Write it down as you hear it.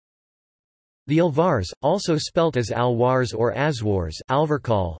The Alvars, also spelt as Alvars or Aswars,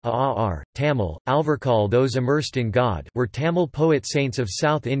 Āḷvār, Āڵvār, Tamil, Āḻvār, those immersed in God, were Tamil poet saints of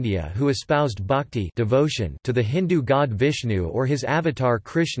South India who espoused bhakti devotion to the Hindu god Vishnu or his avatar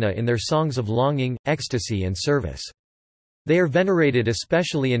Krishna in their songs of longing, ecstasy and service. They are venerated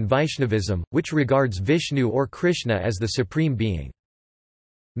especially in Vaishnavism, which regards Vishnu or Krishna as the supreme being.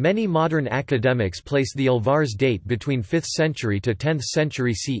 Many modern academics place the Alvars date between 5th century to 10th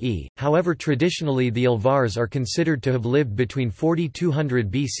century CE, however traditionally the Alvars are considered to have lived between 4200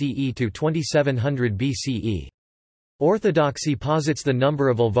 BCE to 2700 BCE. Orthodoxy posits the number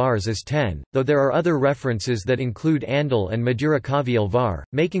of Alvars as 10, though there are other references that include Andal and Madhurakavi Āḻvār,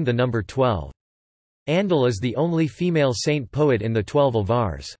 making the number 12. Andal is the only female saint poet in the 12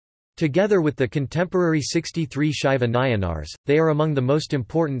 Alvars. Together with the contemporary 63 Shaiva Nayanars, they are among the most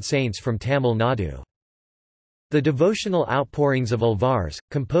important saints from Tamil Nadu. The devotional outpourings of Alvars,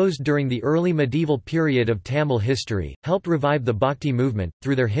 composed during the early medieval period of Tamil history, helped revive the Bhakti movement,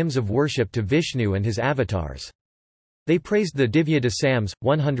 through their hymns of worship to Vishnu and his avatars. They praised the Divya Dasams,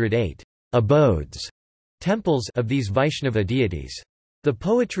 108 abodes, temples of these Vaishnava deities. The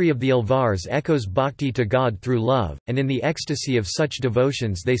poetry of the Alvars echoes bhakti to God through love, and in the ecstasy of such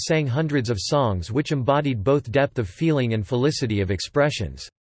devotions they sang hundreds of songs which embodied both depth of feeling and felicity of expressions.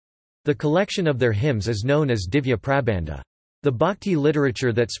 The collection of their hymns is known as Divya Prabandha. The bhakti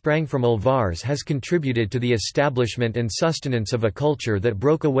literature that sprang from Alvars has contributed to the establishment and sustenance of a culture that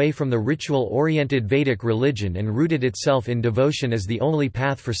broke away from the ritual-oriented Vedic religion and rooted itself in devotion as the only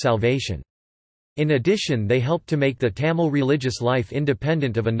path for salvation. In addition, they helped to make the Tamil religious life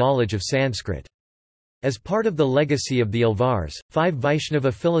independent of a knowledge of Sanskrit. As part of the legacy of the Alvars, 5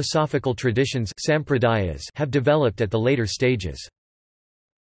 Vaishnava philosophical traditions sampradayas have developed at the later stages.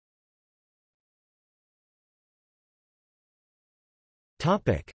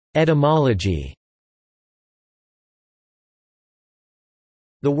 Etymology.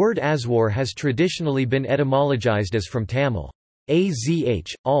 The word Āḻvār has traditionally been etymologized as from Tamil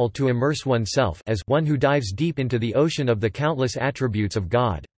azh, all to immerse oneself as one who dives deep into the ocean of the countless attributes of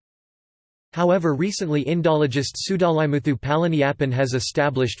God. However, recently Indologist Sudhalimuthu Palaniappan has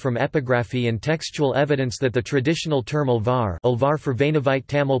established from epigraphy and textual evidence that the traditional term Āḻvār for Vainavite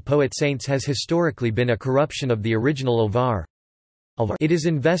Tamil poet saints has historically been a corruption of the original Āڵvār. It is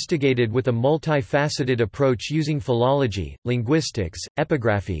investigated with a multi-faceted approach using philology, linguistics,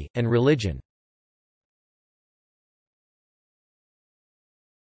 epigraphy, and religion.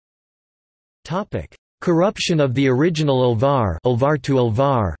 Corruption of the original Āڵvār, Āڵvār to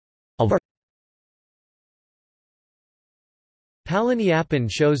Āڵvār. Palaniappan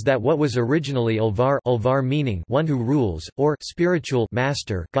shows that what was originally Āڵvār meaning one who rules, or spiritual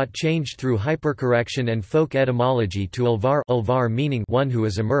master, got changed through hypercorrection and folk etymology to Āڵvār meaning one who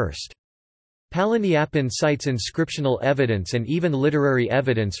is immersed. Palaniappan cites inscriptional evidence and even literary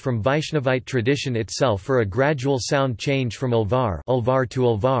evidence from Vaishnavite tradition itself for a gradual sound change from Āڵvār to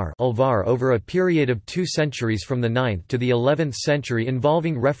Āڵvār over a period of 2 centuries from the 9th to the 11th century,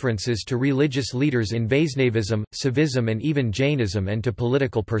 involving references to religious leaders in Vaisnavism, Saivism and even Jainism, and to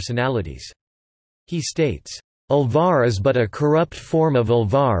political personalities. He states, "Āڵvār is but a corrupt form of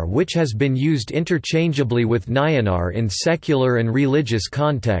Āڵvār which has been used interchangeably with Nayanar in secular and religious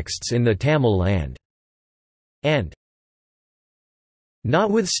contexts in the Tamil land." And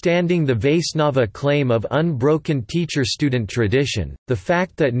notwithstanding the Vaisnava claim of unbroken teacher-student tradition, the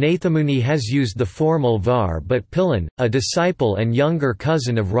fact that Nathamuni has used the form Āڵvār but Pilan, a disciple and younger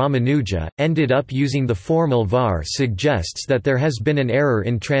cousin of Ramanuja, ended up using the form Āڵvār suggests that there has been an error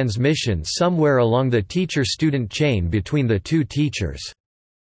in transmission somewhere along the teacher-student chain between the two teachers.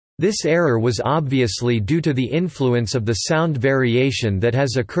 This error was obviously due to the influence of the sound variation that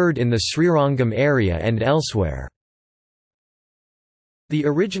has occurred in the Srirangam area and elsewhere. The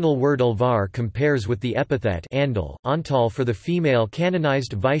original word Āڵvār compares with the epithet Andal, Antal for the female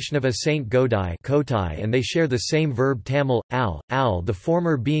canonized Vaishnava saint Godai Kotai, and they share the same verb Tamil, al, the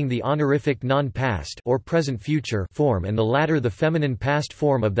former being the honorific non-past or present-future form and the latter the feminine past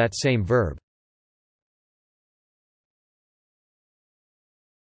form of that same verb.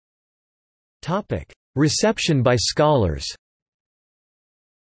 Reception by scholars.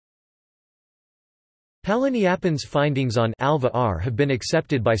 Palaniappan's findings on Āḻvār have been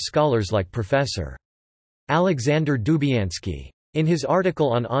accepted by scholars like Professor Alexander Dubiansky. In his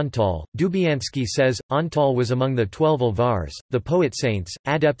article on Āļvār, Dubiansky says, Āļvār was among the 12 Alvars, the poet saints,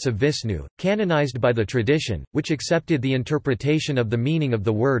 adepts of Vishnu, canonized by the tradition, which accepted the interpretation of the meaning of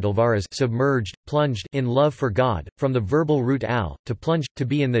the word Alvar as submerged, plunged in love for God, from the verbal root al, to plunge, to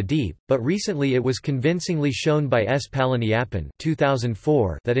be in the deep, but recently it was convincingly shown by S. Palaniappan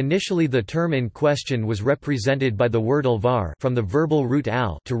 2004 that initially the term in question was represented by the word Alvar from the verbal root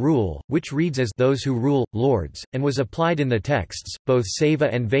al, to rule, which reads as those who rule, lords, and was applied in the text both Saiva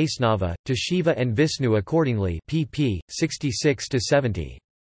and Vaisnava, to Shiva and Vishnu accordingly pp. 66–70.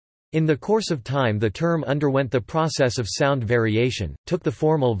 In the course of time the term underwent the process of sound variation, took the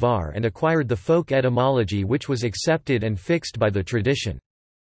form Āḻvār and acquired the folk etymology which was accepted and fixed by the tradition.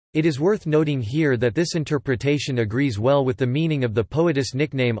 It is worth noting here that this interpretation agrees well with the meaning of the poetess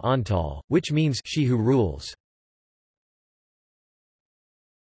nickname Āṇtāll, which means she who rules.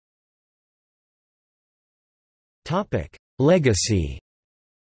 Legacy.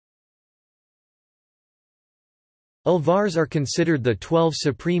 Alvars are considered the 12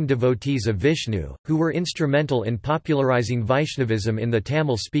 supreme devotees of Vishnu, who were instrumental in popularizing Vaishnavism in the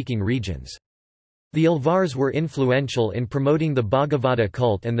Tamil-speaking regions. The Alvars were influential in promoting the Bhagavata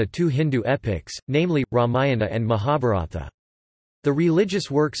cult and the two Hindu epics, namely, Ramayana and Mahabharata. The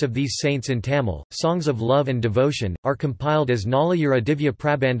religious works of these saints in Tamil, songs of love and devotion, are compiled as Nalayira Divya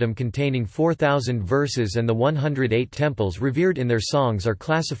Prabandham containing 4,000 verses, and the 108 temples revered in their songs are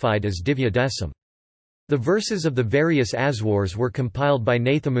classified as Divya Desam. The verses of the various Āļvārs were compiled by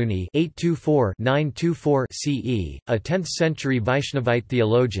Nathamuni 824–924 CE, a 10th-century Vaishnavite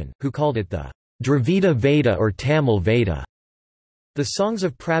theologian, who called it the Dravida Veda or Tamil Veda. The songs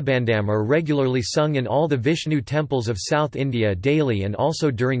of Prabandham are regularly sung in all the Vishnu temples of South India daily and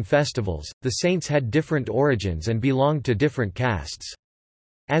also during festivals. The saints had different origins and belonged to different castes.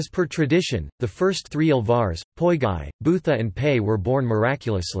 As per tradition, the first three Alvars, Poigai, Bhutha and Pei, were born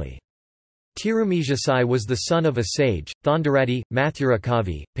miraculously. Tirumijasai was the son of a sage, Thondarati,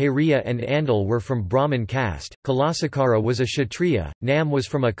 Mathurakavi, Pariya and Andal were from Brahmin caste, Kalasakara was a Kshatriya, Nam was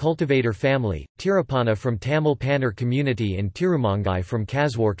from a cultivator family, Tirupana from Tamil Pannar community and Tirumangai from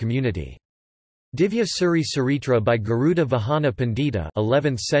Kaswar community. Divya Suri Saritra by Garuda Vahana Pandita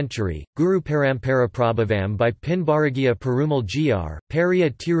 11th century, Guru Parampara Prabhavam by Pinbaragiya Perumal Gr,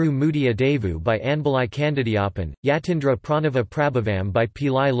 Pariya Tiru Mudiya Devu by Anbalai Kandadiappan, Yatindra Pranava Prabhavam by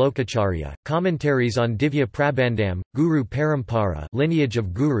Pillai Lokacharya, commentaries on Divya Prabandham, Guru Parampara lineage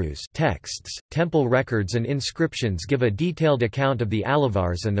of gurus texts, temple records and inscriptions give a detailed account of the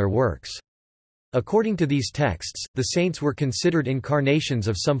Āļvārs and their works. According to these texts, the saints were considered incarnations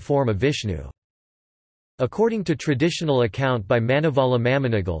of some form of Vishnu. According to traditional account by Manivala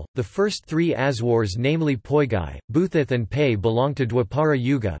Mamanigal, the first three Āļvārs, namely Poigai, Bhuthith and Pei, belong to Dwapara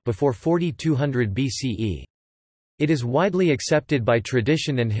Yuga before 4200 BCE. It is widely accepted by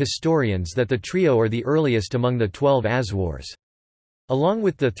tradition and historians that the trio are the earliest among the 12 Āļvārs. Along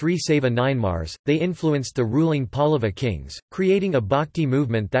with the three Saiva Nainmars, they influenced the ruling Pallava kings, creating a bhakti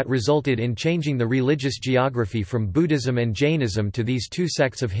movement that resulted in changing the religious geography from Buddhism and Jainism to these two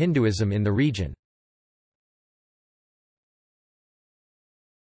sects of Hinduism in the region.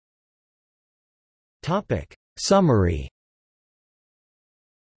 Summary.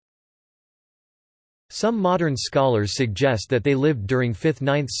 Some modern scholars suggest that they lived during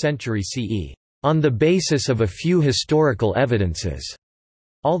 5th–9th century CE, on the basis of a few historical evidences,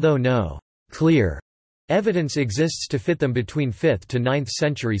 although no clear evidence exists to fit them between 5th to 9th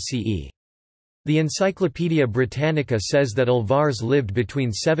century CE. The Encyclopaedia Britannica says that Alvars lived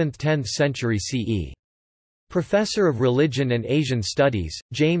between 7th–10th century CE. Professor of Religion and Asian Studies,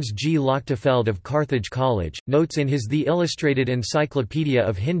 James G. Lochtefeld of Carthage College, notes in his The Illustrated Encyclopedia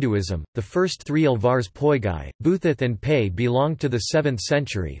of Hinduism, the first three Alvars Poigai, Bhuthith and Pei belonged to the 7th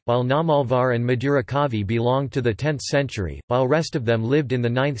century, while Namalvar and Madhurakavi belonged to the 10th century, while rest of them lived in the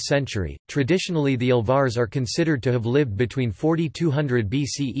 9th century. Traditionally the Alvars are considered to have lived between 4200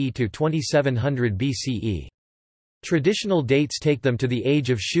 BCE to 2700 BCE. Traditional dates take them to the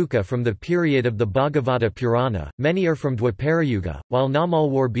age of Shuka from the period of the Bhagavata Purana, many are from Dwaparayuga, while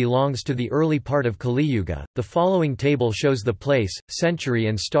Namalvar belongs to the early part of Kali Yuga. The following table shows the place, century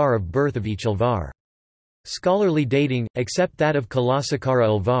and star of birth of each Alvar. Scholarly dating, except that of Kalasakara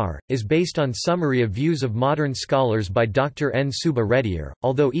Āļvār, is based on summary of views of modern scholars by Dr. N. Subba Reddyar,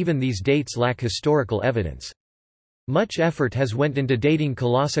 although even these dates lack historical evidence. Much effort has went into dating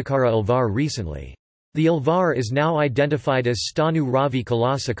Kalasakara Āļvār recently. The Āļvār is now identified as Stanu Ravi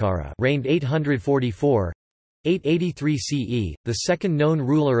Kalasakara, reigned 844–883 CE, the second known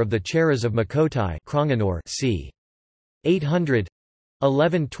ruler of the Cheras of Makotai, c.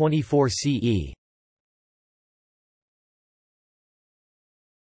 800–1124 CE.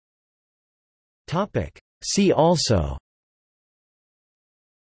 See also: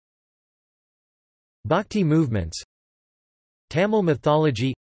 Bhakti movements, Tamil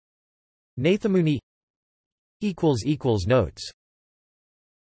mythology, Nathamuni. Notes